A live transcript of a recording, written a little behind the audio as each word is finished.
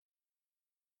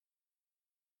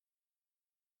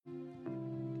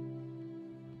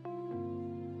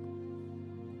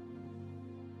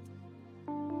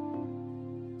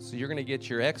So you're going to get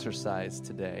your exercise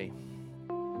today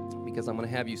because I'm going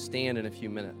to have you stand in a few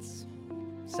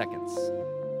seconds.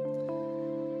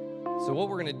 So what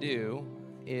we're going to do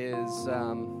is,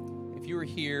 if you were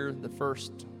here the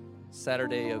first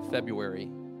Saturday of February,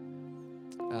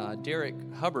 Derek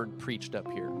Hubbard preached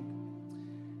up here.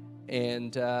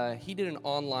 And he did an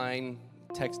online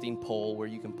texting poll where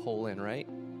you can poll in, right?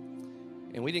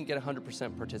 And we didn't get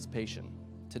 100% participation.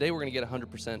 Today we're going to get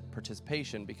 100%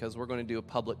 participation because we're going to do a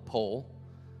public poll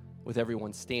with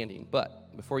everyone standing.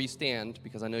 But before you stand,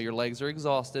 because I know your legs are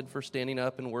exhausted for standing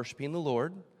up and worshiping the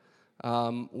Lord,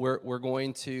 we're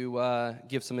going to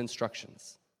give some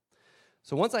instructions.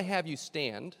 So once I have you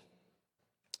stand,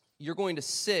 you're going to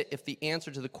sit if the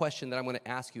answer to the question that I'm going to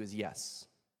ask you is yes,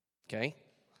 okay?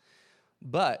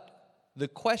 But the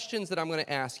questions that I'm going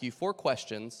to ask you, 4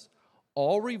 questions,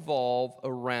 all revolve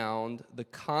around the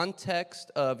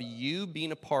context of you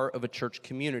being a part of a church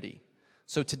community.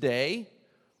 So today,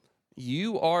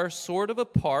 you are sort of a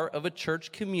part of a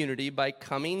church community by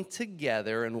coming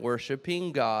together and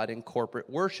worshiping God in corporate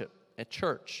worship at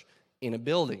church, in a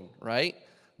building, right?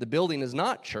 The building is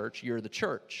not church, you're the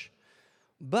church.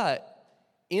 But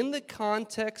in the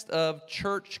context of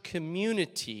church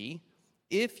community,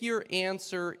 if your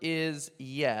answer is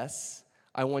yes,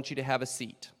 I want you to have a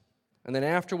seat. And then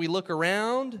after we look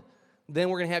around,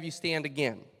 then we're going to have you stand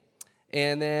again.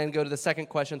 And then go to the second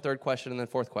question, third question, and then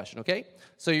fourth question, okay?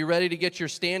 So you ready to get your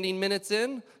standing minutes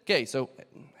in? Okay, so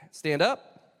stand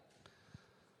up.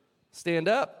 Stand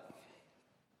up.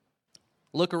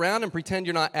 Look around and pretend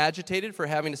you're not agitated for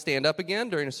having to stand up again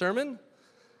during a sermon.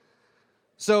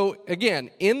 So again,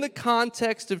 in the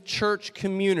context of church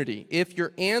community, if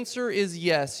your answer is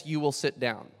yes, you will sit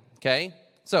down, okay?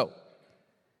 So,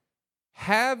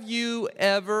 have you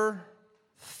ever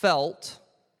felt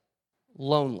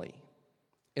lonely?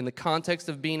 In the context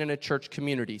of being in a church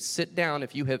community, sit down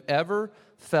if you have ever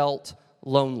felt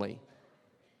lonely.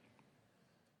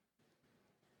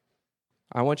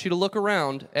 I want you to look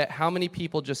around at how many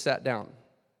people just sat down.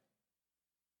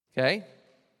 Okay?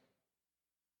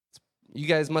 You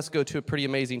guys must go to a pretty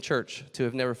amazing church to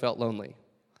have never felt lonely.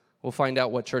 We'll find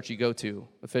out what church you go to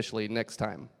officially next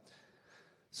time.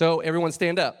 So, everyone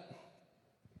stand up.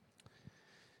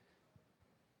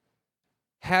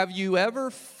 Have you ever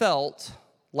felt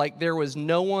like there was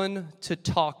no one to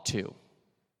talk to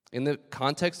in the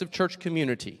context of church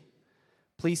community?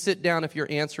 Please sit down if your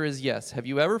answer is yes. Have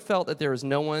you ever felt that there is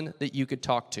no one that you could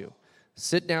talk to?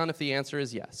 Sit down if the answer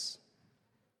is yes.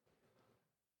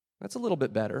 That's a little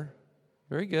bit better.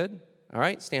 Very good. All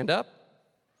right, stand up.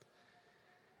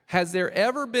 Has there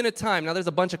ever been a time, now there's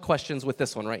a bunch of questions with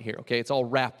this one right here, okay? It's all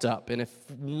wrapped up. And if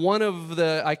one of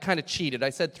I kind of cheated. I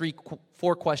said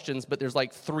 4 questions, but there's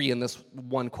like 3 in this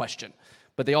one question.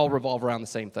 But they all revolve around the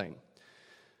same thing.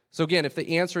 So again, if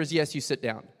the answer is yes, you sit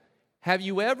down. Have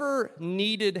you ever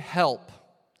needed help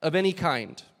of any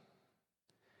kind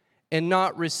and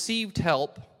not received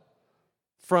help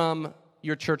from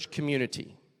your church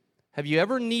community? Have you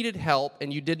ever needed help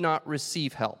and you did not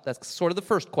receive help? That's sort of the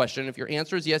first question. If your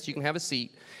answer is yes, you can have a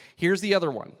seat. Here's the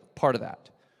other one, part of that.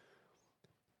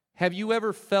 Have you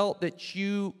ever felt that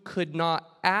you could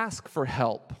not ask for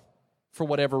help for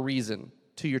whatever reason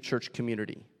to your church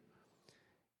community?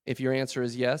 If your answer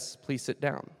is yes, please sit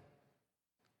down.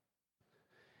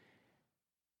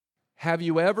 Have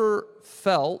you ever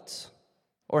felt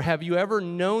or have you ever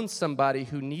known somebody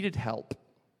who needed help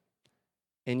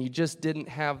and you just didn't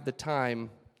have the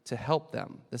time to help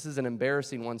them? This is an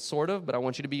embarrassing one, sort of, but I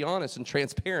want you to be honest and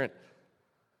transparent.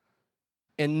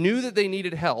 And knew that they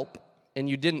needed help, and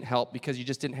you didn't help because you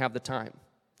just didn't have the time.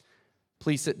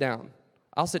 Please sit down.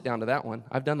 I'll sit down to that one.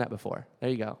 I've done that before. There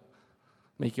you go.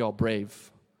 Make you all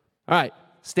brave. All right,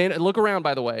 stand. Look around,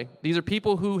 by the way. These are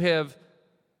people who have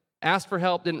asked for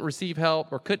help, didn't receive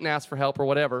help, or couldn't ask for help, or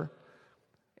whatever,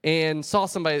 and saw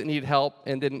somebody that needed help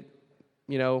and didn't,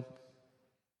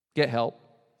 get help.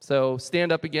 So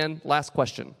stand up again. Last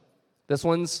question. This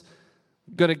one's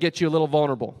going to get you a little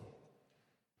vulnerable.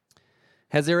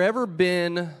 Has there ever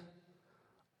been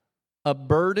a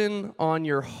burden on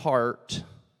your heart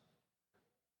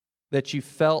that you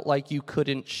felt like you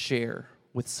couldn't share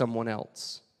with someone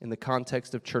else in the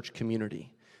context of church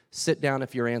community? Sit down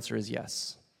if your answer is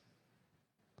yes.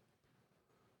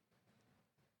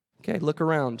 Okay, look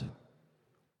around.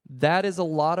 That is a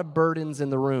lot of burdens in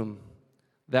the room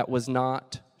that was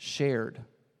not shared.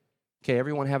 Okay,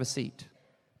 everyone have a seat.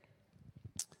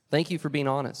 Thank you for being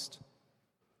honest.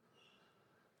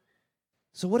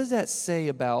 So what does that say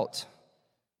about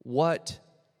what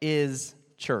is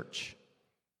church?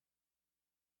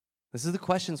 This is the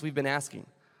questions we've been asking.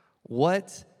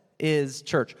 What is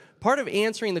church? Part of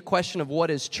answering the question of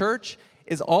what is church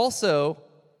is also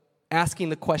asking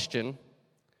the question,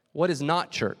 what is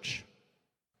not church?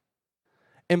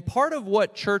 And part of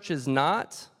what church is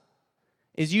not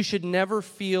is you should never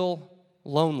feel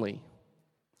lonely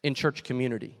in church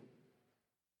community.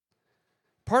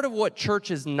 Part of what church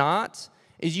is not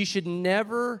is you should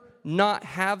never not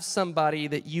have somebody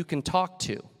that you can talk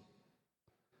to.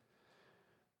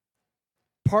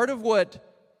 Part of what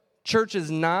church is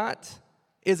not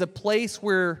is a place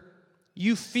where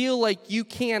you feel like you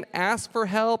can't ask for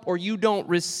help, or you don't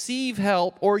receive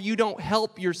help, or you don't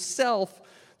help yourself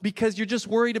because you're just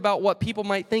worried about what people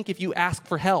might think if you ask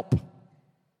for help.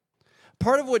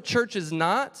 Part of what church is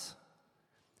not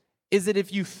is that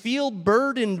if you feel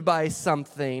burdened by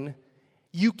something,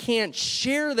 you can't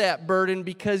share that burden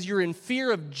because you're in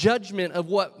fear of judgment of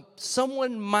what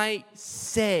someone might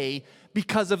say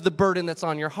because of the burden that's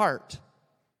on your heart.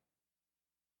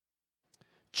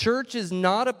 Church is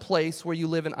not a place where you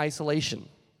live in isolation.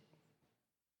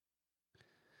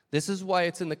 This is why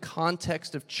it's in the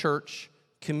context of church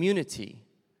community.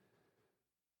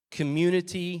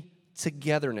 Community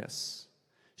togetherness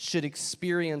should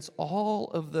experience all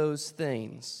of those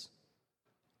things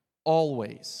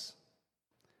always.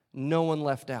 No one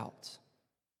left out.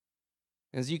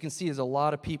 As you can see, there's a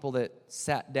lot of people that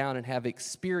sat down and have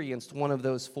experienced one of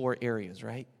those 4 areas,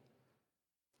 right?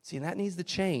 See, and that needs to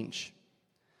change.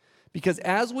 Because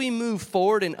as we move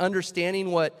forward in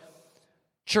understanding what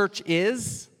church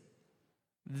is,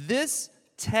 this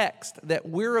text that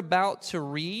we're about to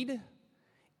read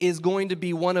is going to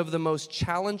be one of the most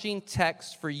challenging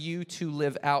texts for you to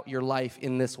live out your life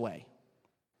in this way.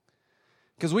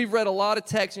 Because we've read a lot of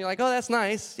texts and you're like, oh, that's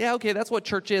nice. Yeah, okay, that's what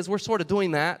church is. We're sort of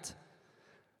doing that.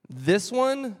 This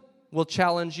one will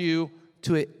challenge you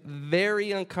to a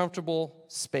very uncomfortable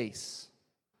space.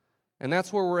 And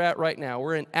that's where we're at right now.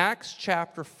 We're in Acts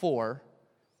chapter 4,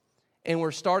 and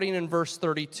we're starting in verse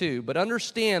 32. But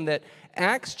understand that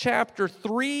Acts chapter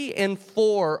 3 and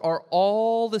 4 are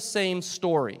all the same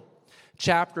story.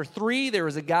 Chapter 3, there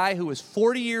was a guy who was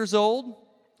 40 years old,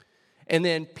 and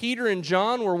then Peter and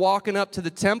John were walking up to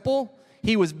the temple.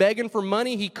 He was begging for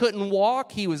money. He couldn't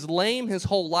walk. He was lame his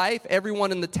whole life.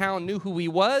 Everyone in the town knew who he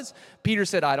was. Peter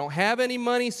said, I don't have any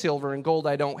money. Silver and gold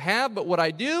I don't have, but what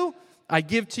I do, I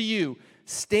give to you.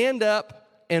 Stand up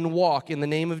and walk in the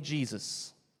name of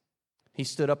Jesus. He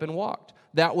stood up and walked.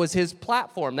 That was his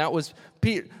platform. That was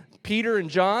Peter and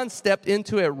John stepped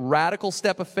into a radical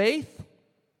step of faith.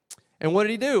 And what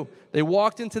did he do? They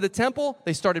walked into the temple.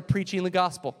 They started preaching the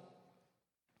gospel.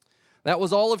 That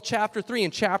was all of chapter 3.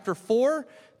 In chapter 4,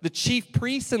 the chief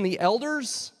priests and the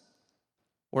elders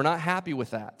were not happy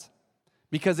with that.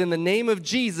 Because in the name of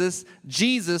Jesus,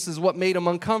 Jesus is what made them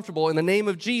uncomfortable. In the name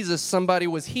of Jesus, somebody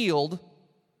was healed,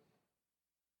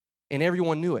 and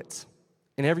everyone knew it.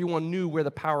 And everyone knew where the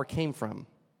power came from.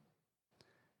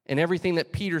 And everything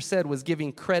that Peter said was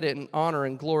giving credit and honor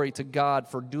and glory to God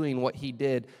for doing what he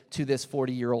did to this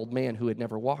 40-year-old man who had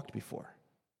never walked before.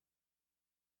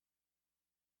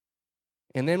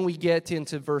 And then we get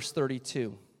into verse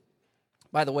 32.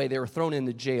 By the way, they were thrown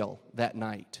into jail that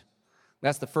night.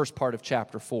 That's the first part of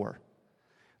chapter 4.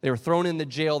 They were thrown into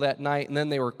jail that night, and then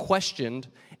they were questioned,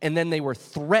 and then they were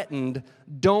threatened.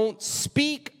 Don't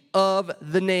speak of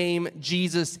the name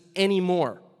Jesus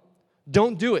anymore.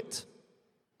 Don't do it.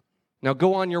 Now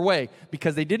go on your way,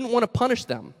 because they didn't want to punish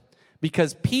them,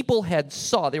 because people had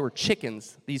they were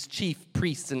chickens, these chief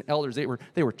priests and elders, they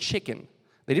were chicken.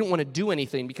 They didn't want to do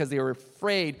anything because they were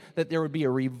afraid that there would be a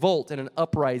revolt and an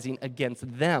uprising against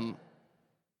them.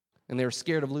 And they were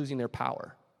scared of losing their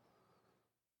power.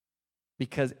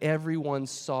 Because everyone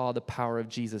saw the power of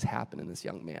Jesus happen in this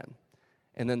young man.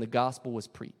 And then the gospel was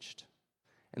preached.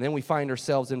 And then we find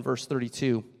ourselves in verse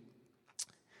 32.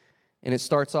 And it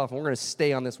starts off, and we're going to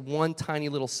stay on this one tiny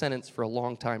little sentence for a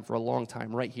long time,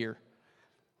 right here.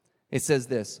 It says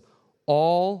this,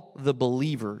 all the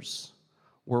believers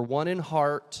were one in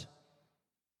heart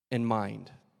and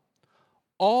mind.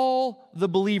 All the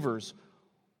believers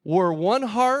were one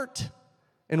heart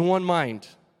and one mind.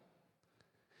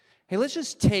 Hey, let's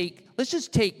just take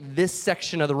this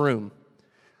section of the room.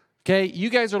 Okay, you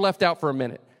guys are left out for a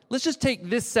minute. Let's just take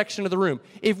this section of the room.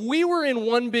 If we were in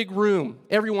one big room,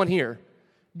 everyone here,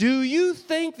 do you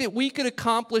think that we could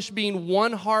accomplish being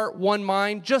one heart, one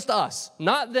mind? Just us,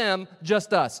 not them,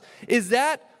 just us. Is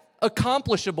that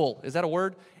accomplishable? Is that a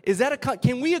word?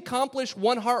 Can we accomplish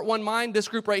one heart, one mind, this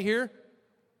group right here?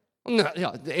 No,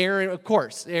 Aaron, of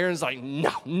course. Aaron's like,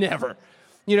 no, never.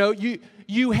 You know,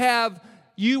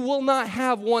 you will not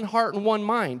have one heart and one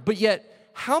mind. But yet,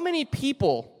 how many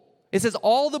people, it says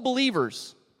all the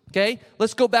believers, Okay?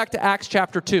 Let's go back to Acts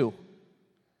chapter 2.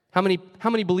 How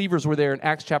many believers were there in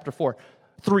Acts chapter 4?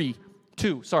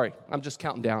 2. Sorry, I'm just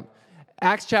counting down.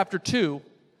 Acts chapter 2,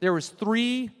 there was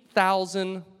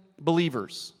 3,000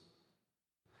 believers.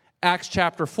 Acts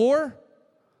chapter 4,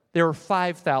 there were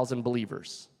 5,000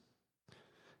 believers.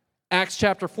 Acts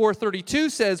chapter 4:32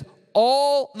 says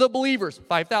all the believers,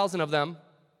 5,000 of them,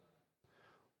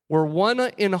 were one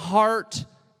in heart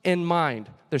and mind.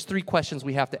 There's 3 questions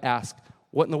we have to ask.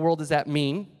 What in the world does that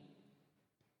mean?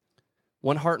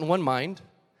 One heart and one mind.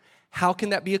 How can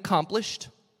that be accomplished?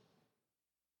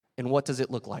 And what does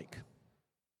it look like?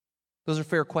 Those are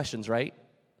fair questions, right?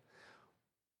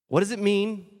 What does it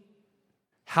mean?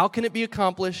 How can it be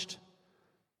accomplished?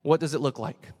 What does it look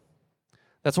like?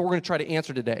 That's what we're going to try to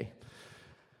answer today.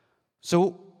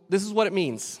 So this is what it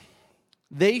means.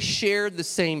 They shared the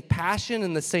same passion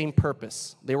and the same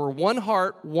purpose. They were one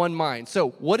heart, one mind.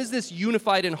 So what does this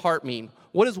unified in heart mean?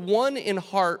 What does one in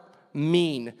heart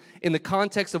mean in the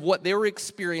context of what they were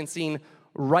experiencing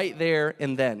right there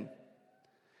and then?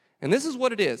 And this is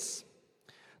what it is.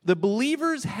 The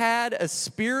believers had a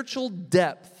spiritual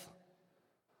depth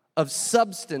of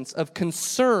substance, of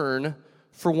concern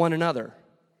for one another.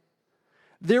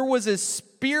 There was a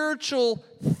spiritual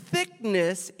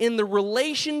thickness in the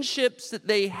relationships that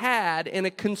they had and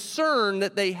a concern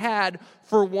that they had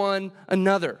for one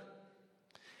another.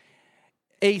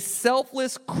 A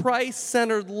selfless,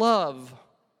 Christ-centered love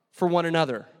for one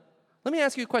another. Let me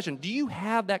ask you a question. Do you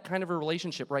have that kind of a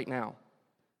relationship right now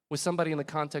with somebody in the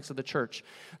context of the church?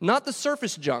 Not the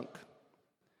surface junk.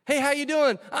 Hey, how you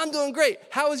doing? I'm doing great.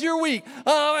 How was your week?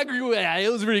 Oh, I agree with that.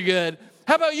 It was pretty good.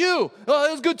 How about you? Oh,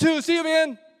 it was good too. See you,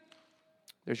 man.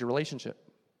 There's your relationship.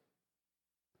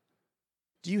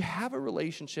 Do you have a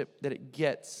relationship that it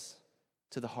gets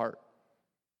to the heart?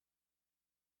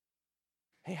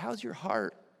 Hey, how's your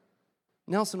heart?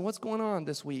 Nelson, what's going on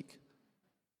this week?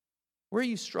 Where are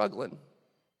you struggling?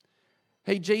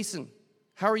 Hey, Jason,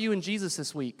 how are you in Jesus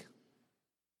this week?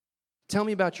 Tell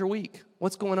me about your week.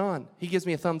 What's going on? He gives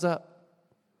me a thumbs up.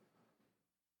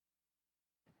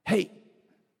 Hey,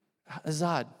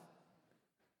 Azad,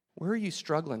 where are you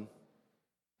struggling?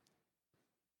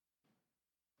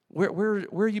 Where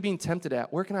are you being tempted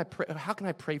at? Where can I pray? How can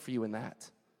I pray for you in that?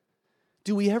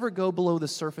 Do we ever go below the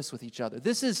surface with each other?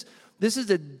 This is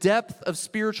a depth of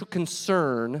spiritual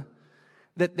concern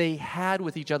that they had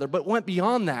with each other, but went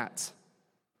beyond that.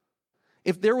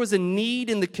 If there was a need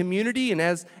in the community, and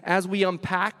as we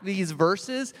unpack these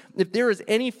verses, if there is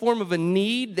any form of a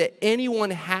need that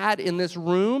anyone had in this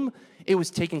room, it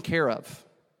was taken care of.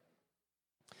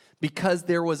 Because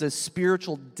there was a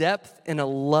spiritual depth and a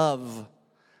love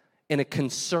and a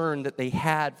concern that they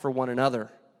had for one another.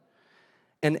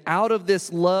 And out of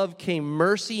this love came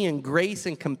mercy and grace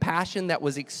and compassion that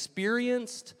was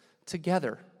experienced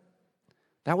together.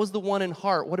 That was the one in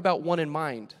heart. What about one in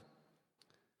mind?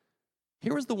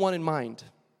 Here is the one in mind.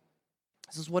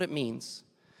 This is what it means.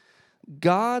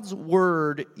 God's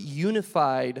word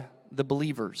unified the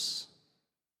believers.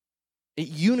 It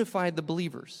unified the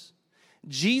believers.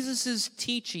 Jesus'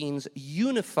 teachings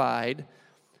unified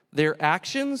their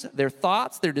actions, their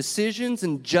thoughts, their decisions,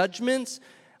 and judgments.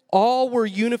 All were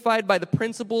unified by the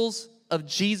principles of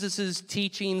Jesus'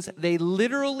 teachings. They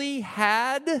literally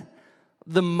had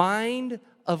the mind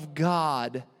of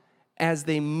God as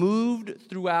they moved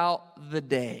throughout the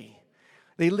day.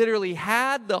 They literally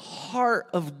had the heart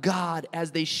of God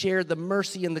as they shared the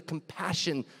mercy and the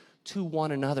compassion to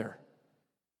one another.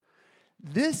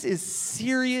 This is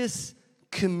serious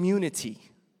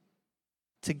community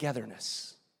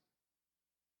togetherness.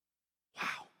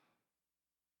 Wow.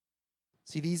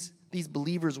 See, these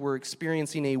believers were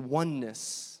experiencing a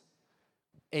oneness,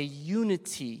 a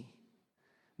unity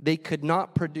they could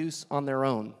not produce on their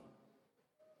own.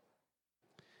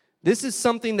 This is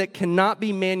something that cannot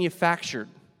be manufactured.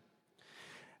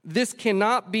 This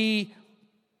cannot be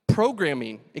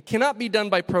programming. It cannot be done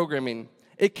by programming.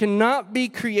 It cannot be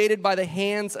created by the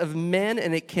hands of men,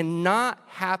 and it cannot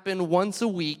happen once a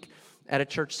week at a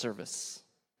church service.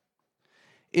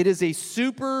 It is a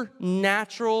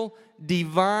supernatural,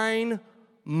 divine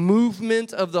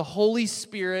movement of the Holy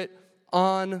Spirit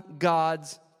on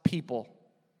God's people.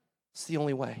 It's the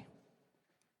only way.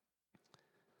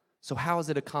 So how is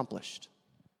it accomplished?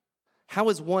 How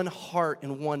is one heart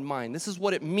and one mind? This is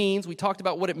what it means. We talked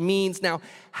about what it means. Now,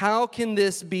 how can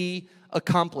this be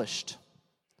accomplished?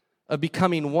 Of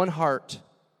becoming one heart,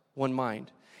 one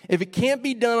mind. If it can't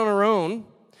be done on our own,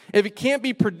 if it can't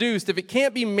be produced, if it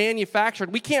can't be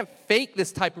manufactured, we can't fake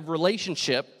this type of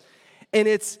relationship, and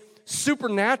it's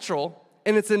supernatural,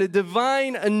 and it's a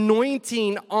divine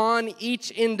anointing on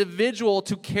each individual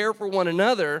to care for one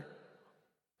another,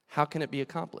 how can it be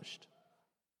accomplished?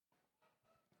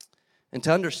 And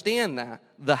to understand that,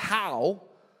 the how,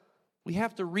 we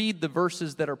have to read the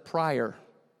verses that are prior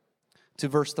to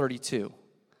verse 32.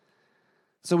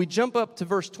 So we jump up to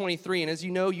verse 23, and as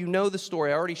you know the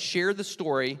story. I already shared the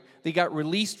story. They got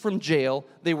released from jail.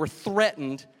 They were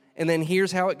threatened, and then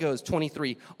here's how it goes,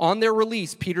 23. On their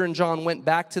release, Peter and John went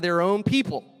back to their own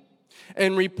people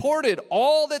and reported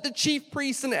all that the chief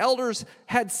priests and elders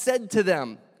had said to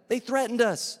them. They threatened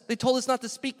us. They told us not to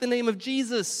speak the name of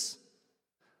Jesus.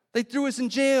 They threw us in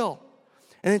jail.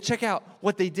 And then check out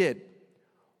what they did.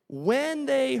 When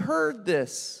they heard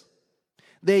this,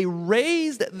 they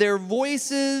raised their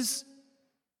voices,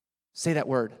 say that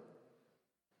word,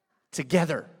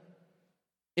 together.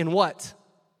 In what?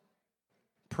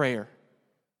 Prayer.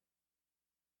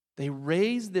 They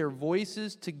raised their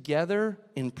voices together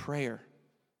in prayer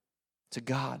to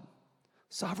God.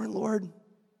 Sovereign Lord,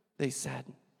 they said,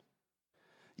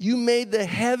 you made the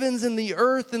heavens and the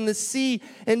earth and the sea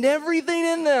and everything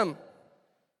in them.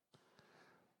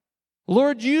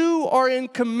 Lord, you are in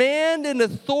command and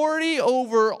authority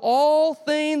over all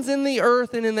things in the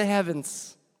earth and in the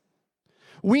heavens.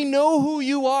 We know who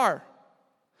you are.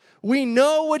 We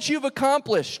know what you've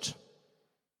accomplished.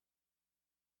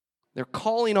 They're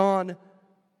calling on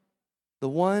the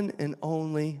one and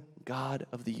only God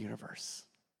of the universe.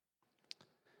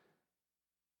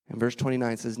 And verse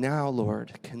 29 says, now,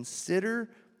 Lord, consider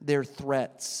their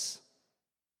threats.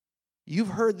 You've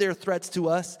heard their threats to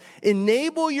us.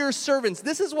 Enable your servants.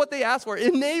 This is what they asked for.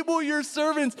 Enable your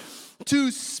servants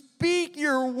to speak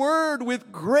your word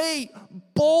with great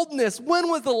boldness. When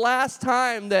was the last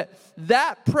time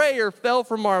that prayer fell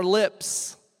from our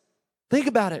lips? Think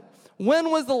about it.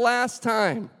 When was the last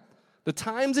time, the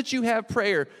times that you have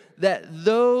prayer, that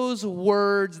those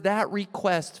words, that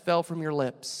request fell from your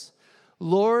lips?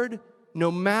 Lord,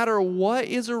 no matter what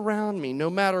is around me, no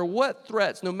matter what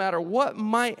threats, no matter what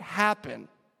might happen,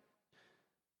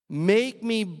 make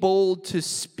me bold to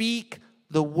speak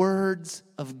the words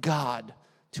of God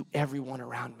to everyone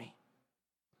around me.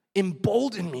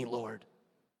 Embolden me, Lord.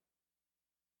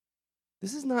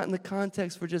 This is not in the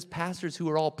context for just pastors who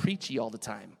are all preachy all the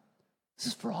time. This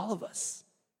is for all of us.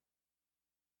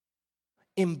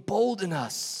 Embolden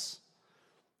us.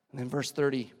 And then verse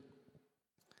 30.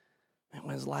 And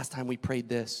when was the last time we prayed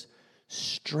this?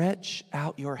 Stretch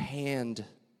out your hand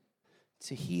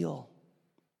to heal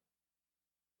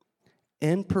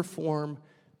and perform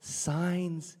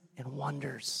signs and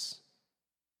wonders.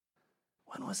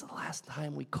 When was the last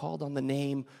time we called on the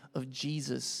name of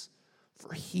Jesus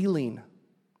for healing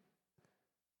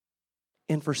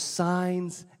and for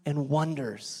signs and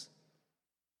wonders?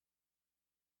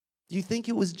 Do you think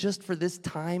it was just for this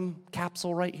time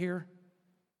capsule right here?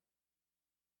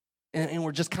 And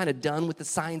we're just kind of done with the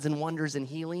signs and wonders and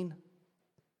healing?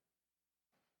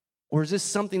 Or is this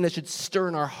something that should stir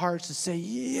in our hearts to say,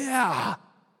 yeah,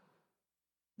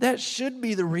 that should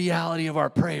be the reality of our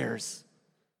prayers?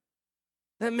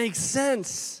 That makes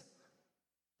sense.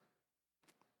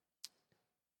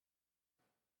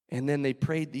 And then they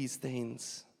prayed these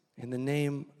things in the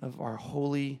name of our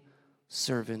holy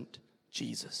servant,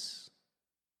 Jesus.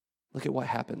 Look at what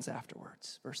happens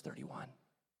afterwards, verse 31.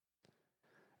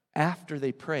 After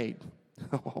they prayed,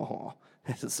 oh,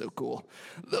 this is so cool.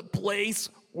 The place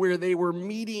where they were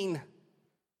meeting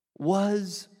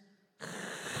was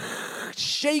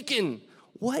shaken.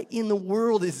 What in the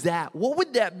world is that? What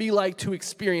would that be like to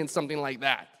experience something like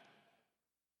that?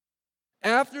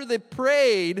 After they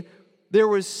prayed, there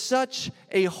was such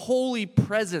a holy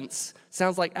presence.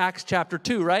 Sounds like Acts chapter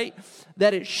 2, right?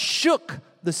 That it shook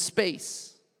the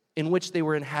space in which they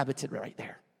were inhabited right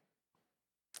there.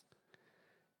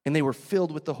 And they were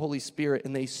filled with the Holy Spirit,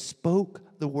 and they spoke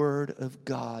the word of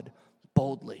God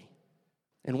boldly.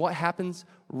 And what happens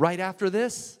right after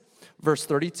this? Verse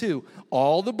 32,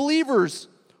 all the believers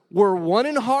were one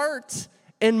in heart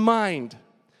and mind.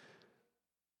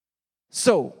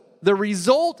 So, the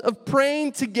result of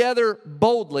praying together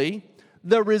boldly,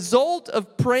 the result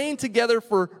of praying together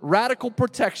for radical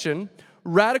protection,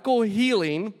 radical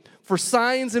healing, for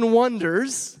signs and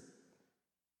wonders,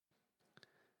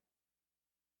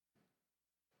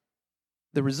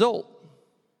 the result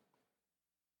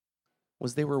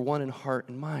was they were one in heart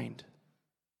and mind.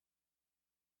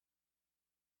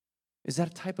 Is that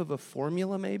a type of a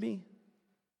formula maybe?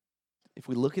 If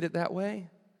we look at it that way?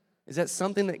 Is that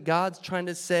something that God's trying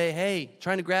to say, hey,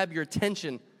 trying to grab your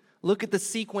attention? Look at the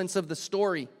sequence of the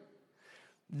story.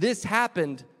 This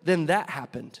happened, then that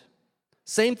happened.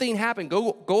 Same thing happened.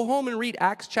 Go home and read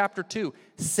Acts chapter 2.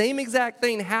 Same exact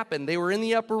thing happened. They were in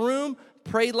the upper room,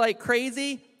 prayed like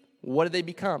crazy. What did they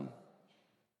become?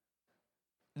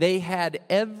 They had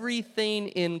everything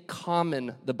in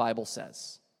common, the Bible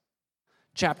says.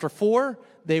 Chapter 4,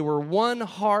 they were one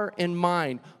heart and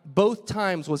mind. Both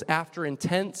times was after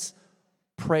intense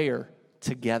prayer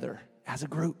together as a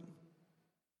group.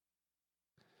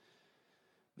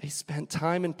 They spent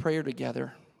time in prayer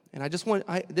together. And I just want,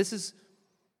 this is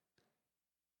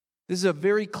a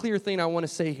very clear thing I want to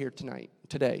say here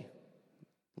today.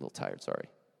 A little tired, sorry.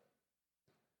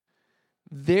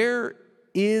 There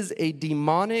is a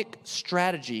demonic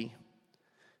strategy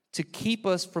to keep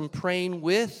us from praying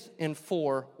with and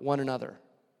for one another.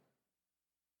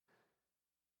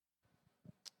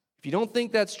 If you don't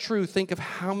think that's true, think of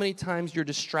how many times you're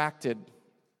distracted.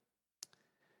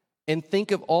 And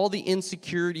think of all the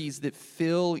insecurities that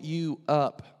fill you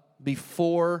up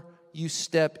before you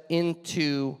step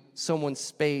into someone's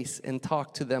space and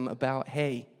talk to them about,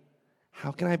 hey,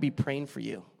 how can I be praying for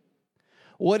you?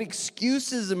 What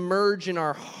excuses emerge in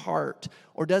our heart,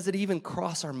 or does it even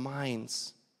cross our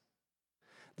minds?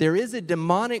 There is a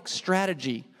demonic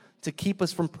strategy to keep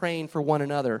us from praying for one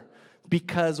another,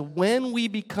 because when we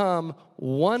become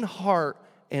one heart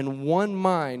and one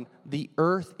mind, the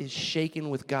earth is shaken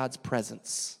with God's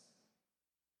presence.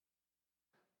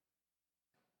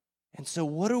 And so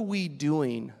what are we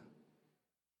doing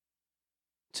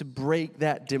to break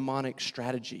that demonic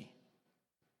strategy?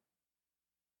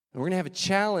 And we're going to have a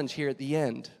challenge here at the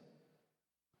end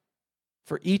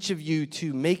for each of you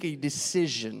to make a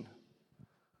decision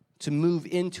to move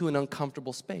into an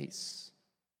uncomfortable space.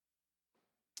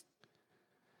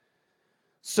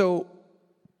 So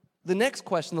the next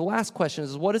question, the last question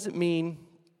is, what does it mean?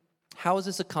 How is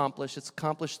this accomplished? It's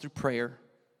accomplished through prayer.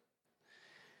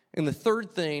 And the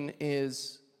third thing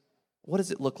is, what does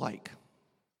it look like?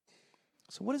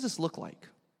 So what does this look like?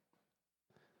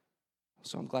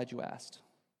 So I'm glad you asked.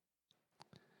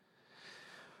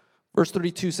 Verse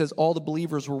 32 says, all the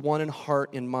believers were one in heart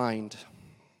and mind.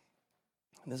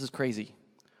 And this is crazy.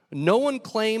 No one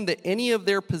claimed that any of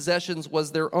their possessions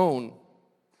was their own,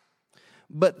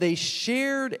 but they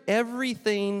shared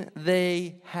everything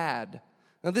they had.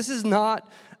 Now, this is not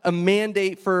a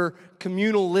mandate for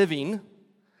communal living.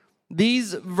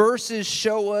 These verses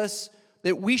show us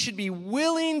that we should be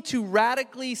willing to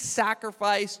radically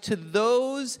sacrifice to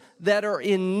those that are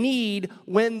in need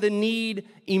when the need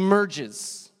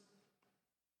emerges.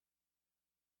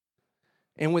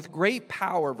 And with great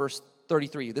power, verse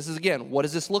 33, this is again, what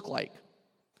does this look like?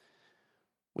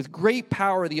 With great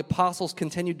power, the apostles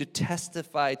continued to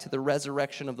testify to the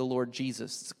resurrection of the Lord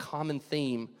Jesus. It's a common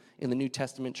theme in the New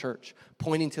Testament church,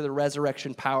 pointing to the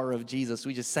resurrection power of Jesus.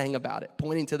 We just sang about it,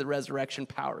 pointing to the resurrection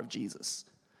power of Jesus.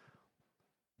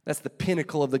 That's the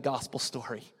pinnacle of the gospel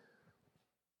story.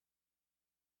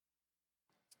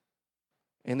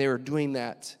 And they were doing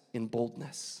that in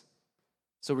boldness.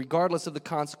 So regardless of the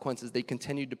consequences, they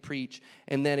continued to preach.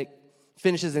 And then it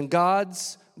finishes, and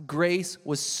God's grace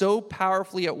was so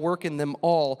powerfully at work in them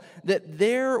all that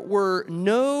there were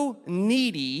no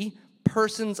needy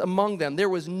persons among them. There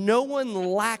was no one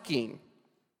lacking.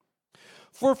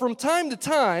 For from time to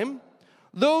time,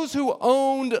 those who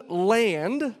owned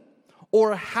land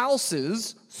or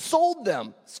houses sold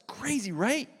them. It's crazy,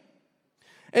 right?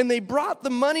 And they brought the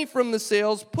money from the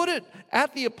sales, put it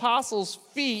at the apostles'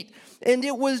 feet, and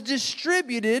it was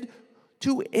distributed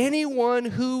to anyone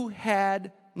who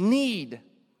had need.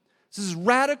 This is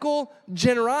radical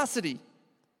generosity.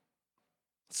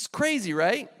 This is crazy,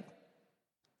 right?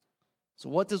 So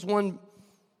what does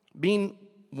being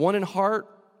one in heart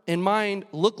and mind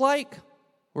look like?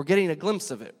 We're getting a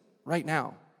glimpse of it right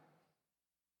now.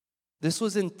 This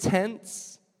was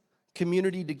intense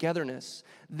community togetherness.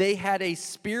 They had a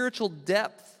spiritual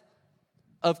depth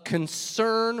of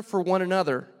concern for one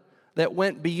another that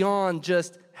went beyond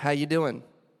just, how you doing?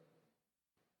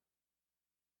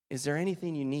 Is there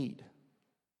anything you need?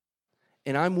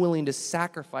 And I'm willing to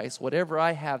sacrifice whatever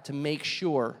I have to make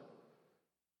sure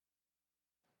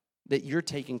that you're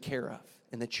taken care of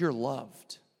and that you're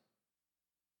loved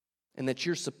and that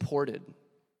you're supported.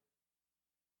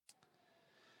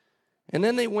 And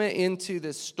then they went into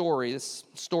this story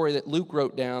that Luke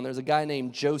wrote down. There's a guy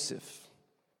named Joseph.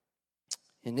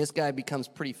 And this guy becomes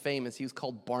pretty famous. He was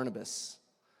called Barnabas.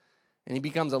 And he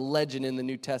becomes a legend in the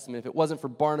New Testament. If it wasn't for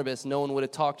Barnabas, no one would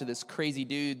have talked to this crazy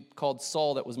dude called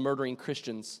Saul that was murdering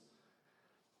Christians.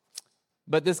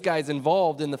 But this guy's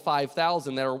involved in the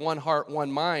 5,000 that are one heart,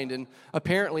 one mind. And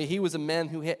apparently he was a man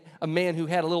who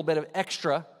had a little bit of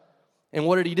extra. And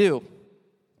what did he do?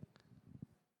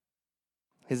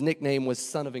 His nickname was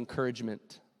Son of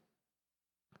Encouragement.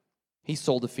 He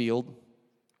sold a field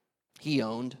he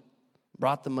owned,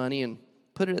 brought the money, and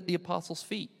put it at the apostles'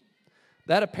 feet.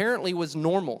 That apparently was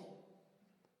normal.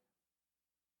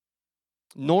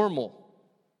 Normal.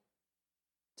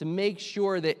 To make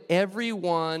sure that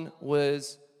everyone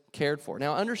was cared for.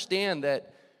 Now understand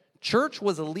that church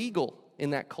was illegal in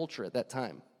that culture at that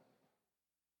time.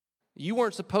 You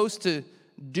weren't supposed to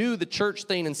do the church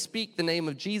thing and speak the name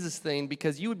of Jesus thing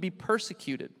because you would be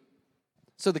persecuted.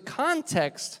 So the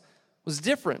context was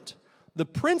different. The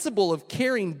principle of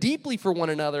caring deeply for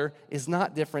one another is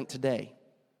not different today.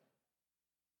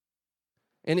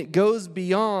 And it goes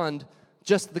beyond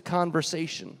just the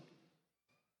conversation.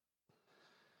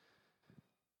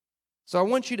 So I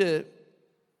want you to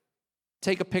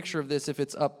take a picture of this if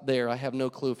it's up there. I have no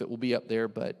clue if it will be up there,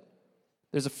 but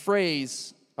there's a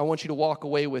phrase I want you to walk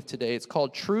away with today. It's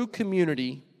called true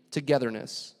community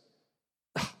togetherness.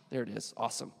 There it is.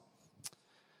 Awesome.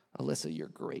 Alyssa, you're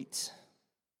great.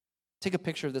 Take a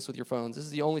picture of this with your phones. This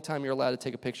is the only time you're allowed to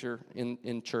take a picture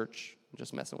in church. I'm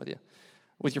just messing with you.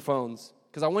 With your phones.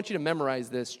 Because I want you to memorize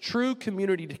this. True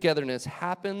community togetherness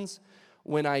happens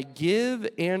when I give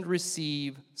and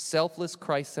receive selfless,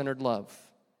 Christ-centered love.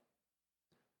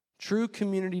 True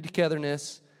community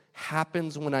togetherness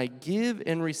happens when I give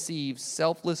and receive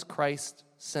selfless,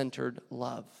 Christ-centered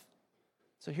love.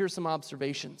 So here's some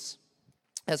observations.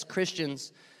 As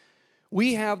Christians,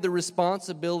 we have the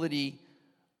responsibility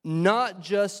not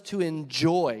just to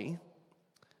enjoy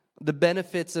the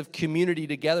benefits of community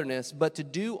togetherness, but to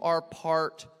do our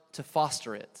part to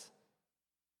foster it.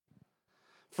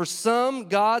 For some,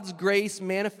 God's grace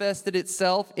manifested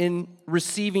itself in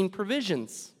receiving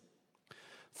provisions.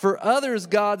 For others,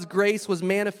 God's grace was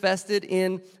manifested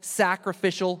in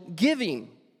sacrificial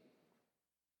giving.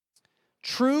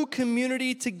 True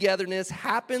community togetherness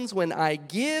happens when I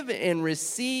give and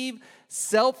receive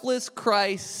selfless,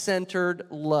 Christ-centered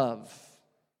love.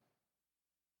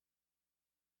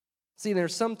 See,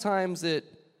 there's sometimes that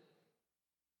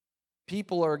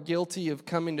people are guilty of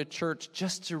coming to church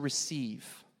just to receive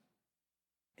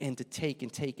and to take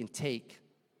and take and take,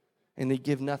 and they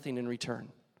give nothing in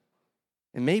return.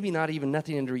 And maybe not even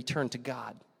nothing in return to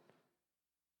God.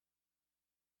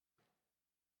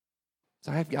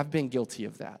 So I've been guilty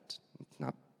of that.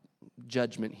 Not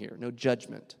judgment here, no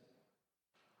judgment.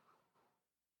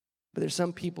 But there's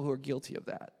some people who are guilty of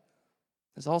that.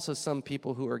 There's also some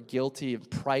people who are guilty and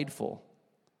prideful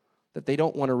that they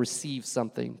don't want to receive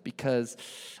something because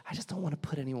I just don't want to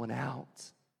put anyone out.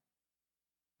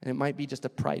 And it might be just a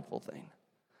prideful thing.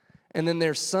 And then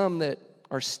there's some that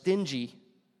are stingy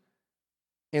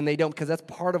and they don't, because that's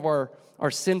part of our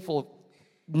sinful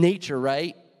nature,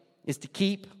 right? Is to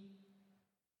keep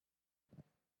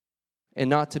and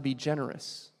not to be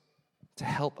generous, to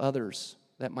help others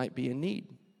that might be in need.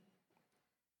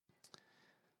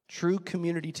 True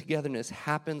community togetherness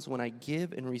happens when I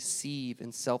give and receive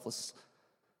in selfless,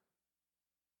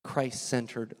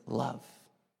 Christ-centered love.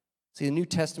 See, the New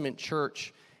Testament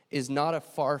church is not a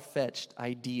far-fetched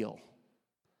ideal.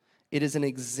 It is an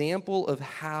example of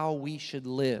how we should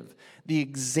live. The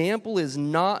example is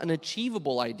not an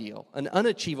achievable ideal, an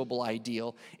unachievable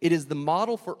ideal. It is the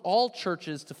model for all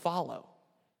churches to follow.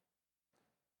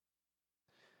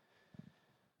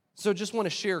 So just want to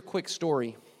share a quick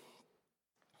story.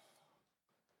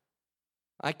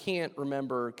 I can't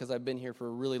remember, because I've been here for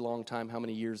a really long time, how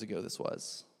many years ago this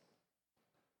was.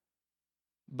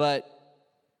 But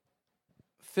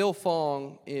Phil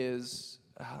Fong is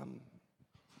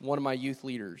one of my youth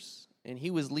leaders, and he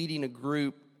was leading a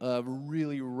group of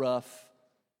really rough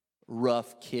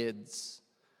kids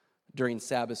during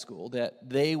Sabbath school, that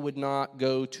they would not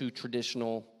go to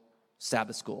traditional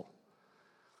Sabbath school.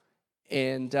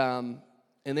 And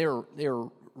they were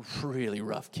really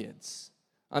rough kids.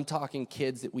 I'm talking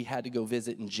kids that we had to go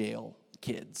visit in jail,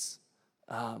 kids.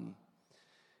 I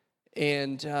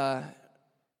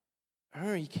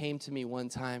remember he came to me one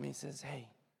time and he says, hey,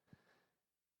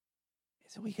 he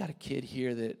said, we got a kid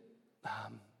here that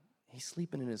he's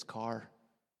sleeping in his car.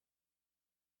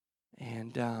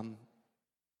 And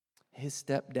his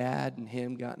stepdad and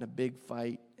him got in a big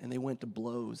fight and they went to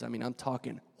blows. I mean, I'm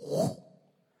talking, whoo.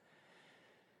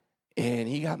 And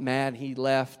he got mad, he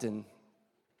left, and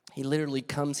he literally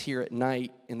comes here at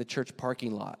night in the church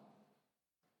parking lot.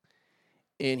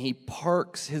 And he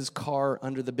parks his car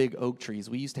under the big oak trees.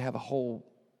 We used to have a whole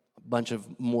bunch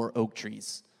of more oak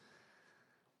trees.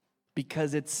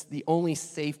 Because it's the only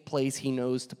safe place he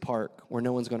knows to park where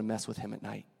no one's going to mess with him at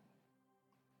night.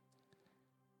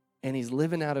 And he's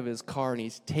living out of his car and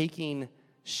he's taking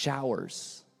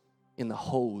showers in the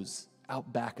hose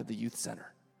out back of the youth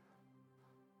center.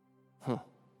 Huh.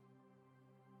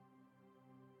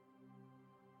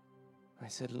 I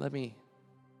said, let me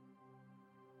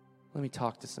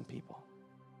talk to some people.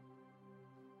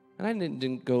 And I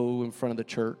didn't go in front of the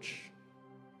church.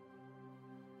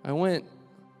 I went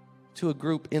to a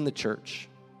group in the church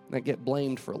that get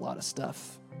blamed for a lot of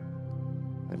stuff.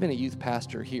 I've been a youth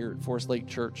pastor here at Forest Lake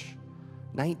Church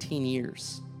 19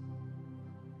 years.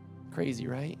 Crazy,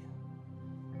 right?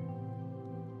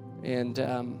 And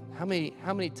how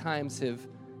many times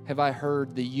have I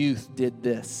heard the youth did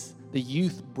this? The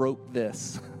youth broke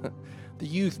this. The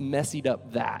youth messied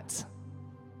up that.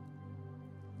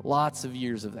 Lots of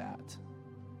years of that.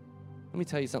 Let me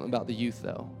tell you something about the youth,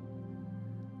 though.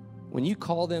 When you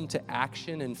call them to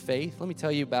action and faith, let me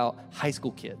tell you about high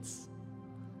school kids.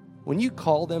 When you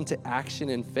call them to action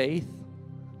and faith,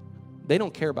 they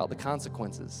don't care about the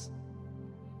consequences.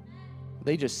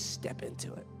 They just step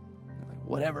into it. Like,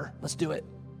 whatever, let's do it.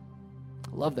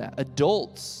 I love that.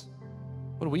 Adults,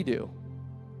 what do?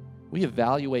 We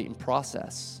evaluate and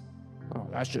process. Oh,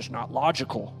 that's just not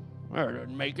logical. That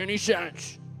doesn't make any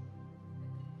sense.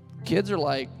 Kids are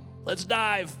like, let's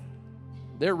dive.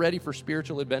 They're ready for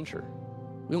spiritual adventure.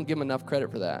 We don't give them enough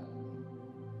credit for that.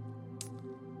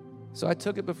 So I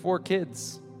took it before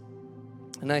kids.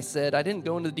 And I said, I didn't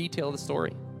go into the detail of the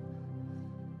story.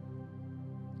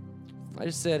 I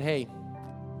just said, hey,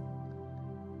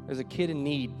 there's a kid in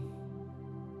need,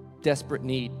 desperate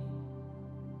need.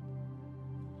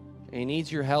 And he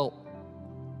needs your help.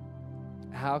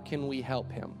 How can we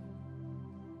help him?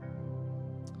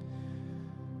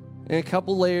 And a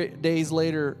couple days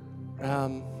later,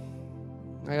 I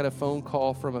got a phone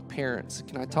call from a parent. Said,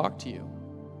 can I talk to you?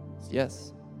 I said,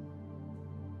 yes.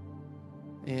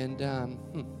 And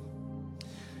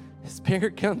his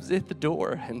parent comes at the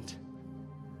door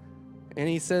and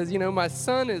he says, my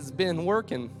son has been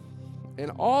working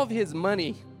and all of his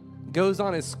money goes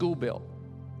on his school bill.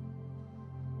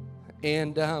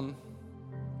 And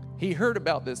he heard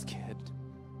about this kid.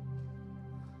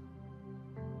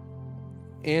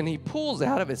 And he pulls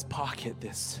out of his pocket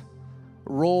this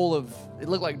roll of, it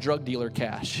looked like drug dealer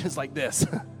cash. It's like this.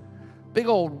 Big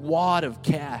old wad of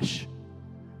cash.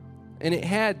 And it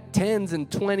had 10s and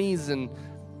 20s and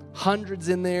hundreds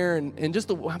in there. And I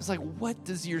was like, what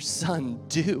does your son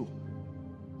do?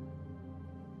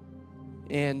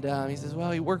 And he says,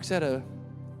 well, he works at a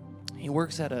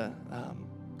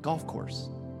golf course.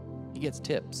 He gets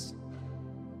tips.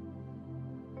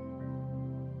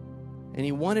 And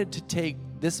he wanted to take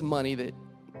this money that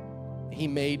he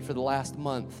made for the last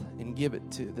month and give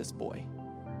it to this boy.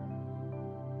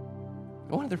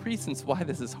 And one of the reasons why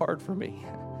this is hard for me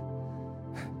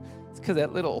is because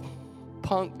that little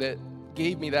punk that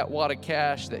gave me that wad of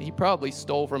cash that he probably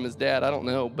stole from his dad, I don't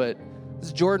know, but this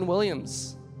is Jordan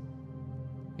Williams.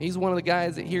 He's one of the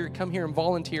guys that come here and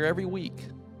volunteer every week.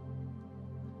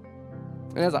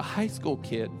 And as a high school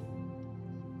kid,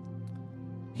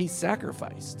 he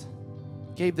sacrificed,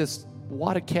 gave this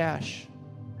wad of cash.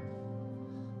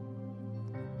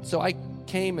 So I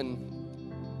came and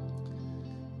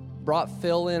brought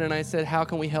Phil in and I said, how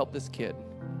can we help this kid?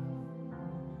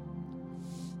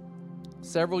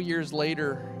 Several years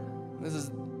later, this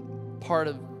is part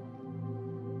of,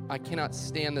 I cannot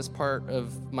stand this part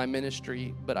of my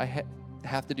ministry, but I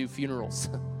have to do funerals.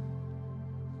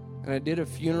 And I did a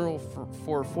funeral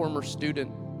for a former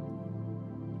student.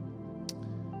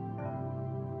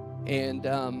 And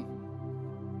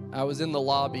I was in the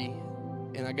lobby,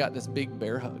 and I got this big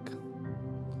bear hug.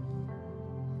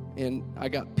 And I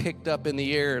got picked up in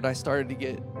the air, and I started to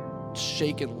get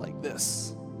shaken like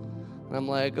this. And I'm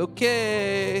like,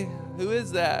 okay, who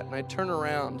is that? And I turn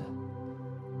around,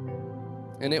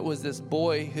 and it was this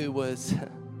boy who was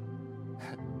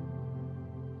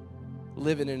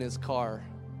living in his car,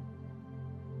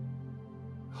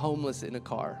 homeless in a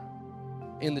car,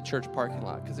 in the church parking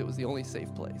lot, because it was the only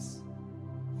safe place.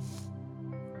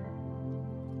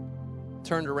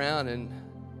 Turned around, and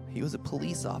he was a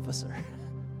police officer.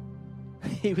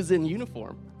 He was in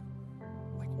uniform.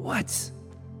 I'm like, what?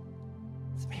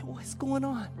 I said, man, what's going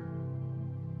on?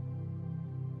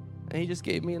 And he just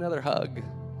gave me another hug,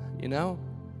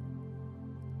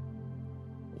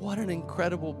 What an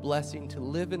incredible blessing to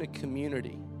live in a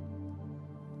community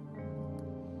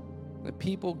that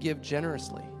people give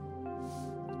generously.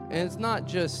 And it's not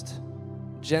just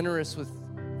generous with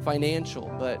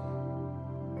financial, but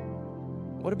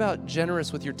what about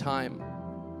generous with your time?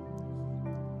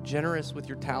 Generous with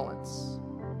your talents?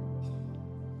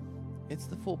 It's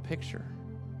the full picture.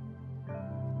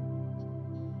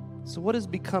 So what does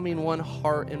becoming one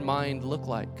heart and mind look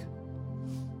like?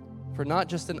 for not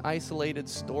just an isolated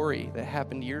story that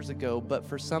happened years ago, but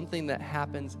for something that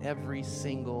happens every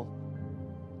single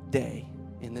day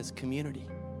in this community.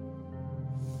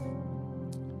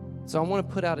 So I want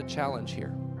to put out a challenge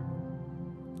here.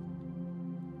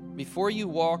 Before you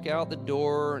walk out the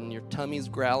door and your tummy's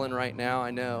growling right now,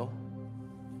 I know,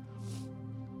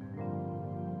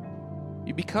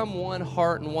 you become one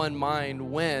heart and one mind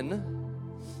when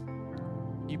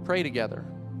you pray together.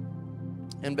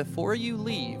 And before you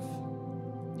leave,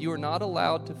 you are not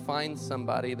allowed to find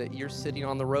somebody that you're sitting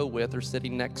on the row with or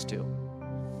sitting next to.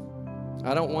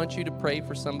 I don't want you to pray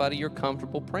for somebody you're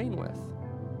comfortable praying with.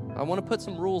 I want to put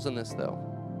some rules in this, though.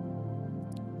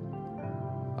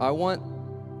 I want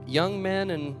young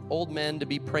men and old men to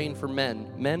be praying for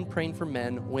men praying for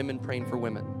men, women praying for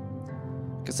women.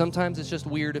 Because sometimes it's just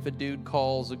weird if a dude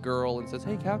calls a girl and says,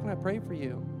 "Hey, how can I pray for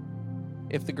you?"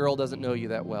 if the girl doesn't know you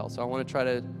that well. So I want to try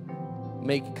to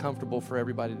make it comfortable for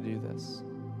everybody to do this.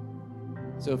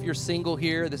 So if you're single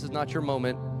here, this is not your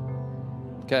moment.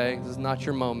 Okay, this is not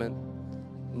your moment.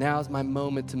 Now's my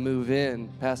moment to move in.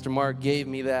 Pastor Mark gave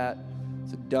me that,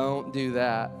 so don't do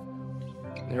that.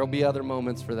 There'll be other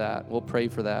moments for that. We'll pray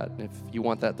for that if you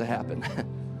want that to happen.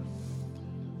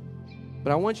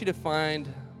 But I want you to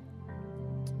find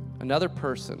another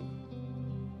person,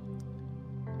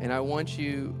 and I want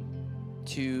you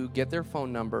to get their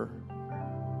phone number,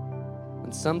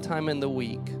 and sometime in the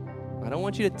week, I don't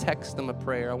want you to text them a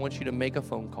prayer. I want you to make a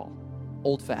phone call.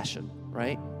 Old-fashioned,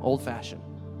 right? Old-fashioned.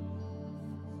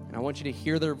 And I want you to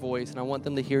hear their voice, and I want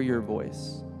them to hear your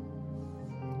voice.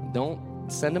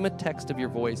 Don't send them a text of your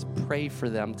voice. Pray for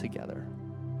them together.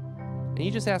 And you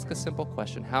just ask a simple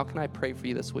question. How can I pray for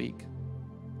you this week?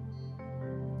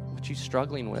 What you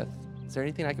struggling with? Is there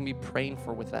anything I can be praying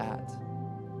for with that?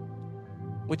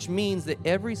 Which means that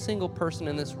every single person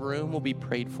in this room will be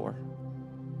prayed for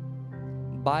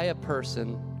by a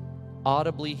person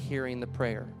audibly hearing the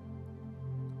prayer.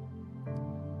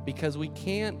 Because we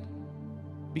can't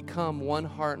become one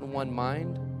heart and one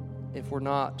mind if we're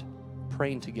not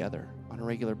praying together on a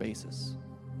regular basis.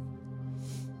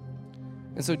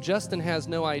 And so Justin has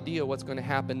no idea what's going to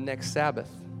happen next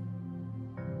Sabbath.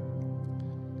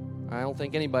 I don't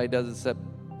think anybody does except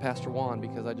Pastor Juan,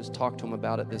 because I just talked to him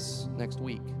about it next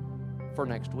week.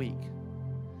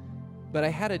 But I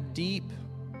had a deep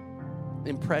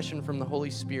impression from the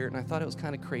Holy Spirit, and I thought it was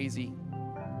kind of crazy.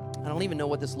 I don't even know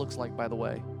what this looks like, by the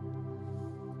way.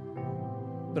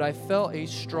 But I felt a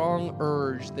strong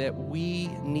urge that we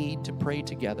need to pray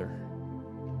together.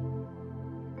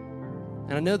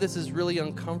 And I know this is really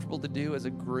uncomfortable to do as a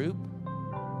group,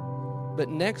 but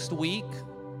next week,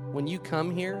 when you come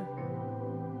here,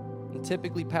 and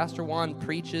typically Pastor Juan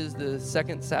preaches the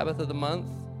second Sabbath of the month,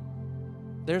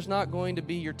 there's not going to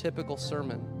be your typical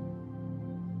sermon.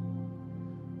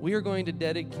 We are going to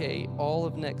dedicate all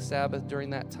of next Sabbath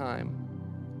during that time,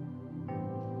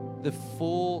 the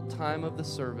full time of the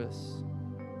service,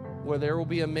 where there will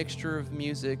be a mixture of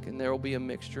music and there will be a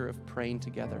mixture of praying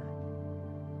together.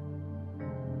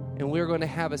 And we're going to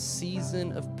have a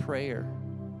season of prayer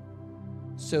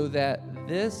so that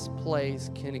this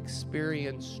place can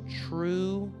experience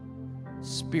true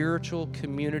spiritual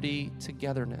community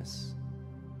togetherness.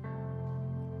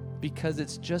 Because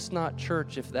it's just not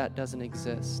church if that doesn't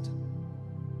exist.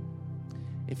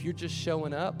 If you're just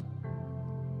showing up,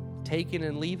 taking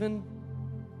and leaving,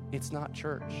 it's not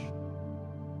church.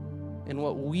 And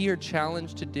what we are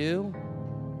challenged to do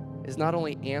is not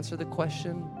only answer the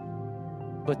question,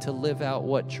 but to live out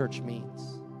what church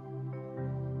means.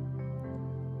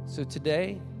 So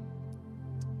today,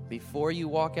 before you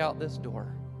walk out this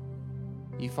door,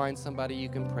 you find somebody you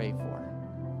can pray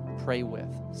for, pray with,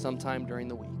 sometime during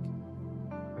the week.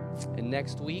 And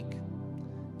next week,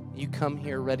 you come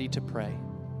here ready to pray.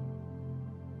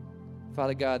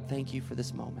 Father God, thank you for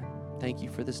this moment. Thank you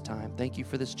for this time. Thank you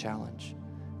for this challenge.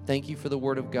 Thank you for the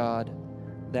Word of God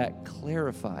that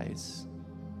clarifies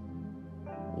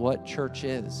what church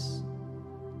is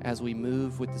as we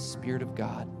move with the Spirit of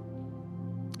God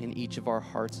in each of our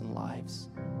hearts and lives.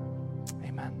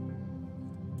 Amen.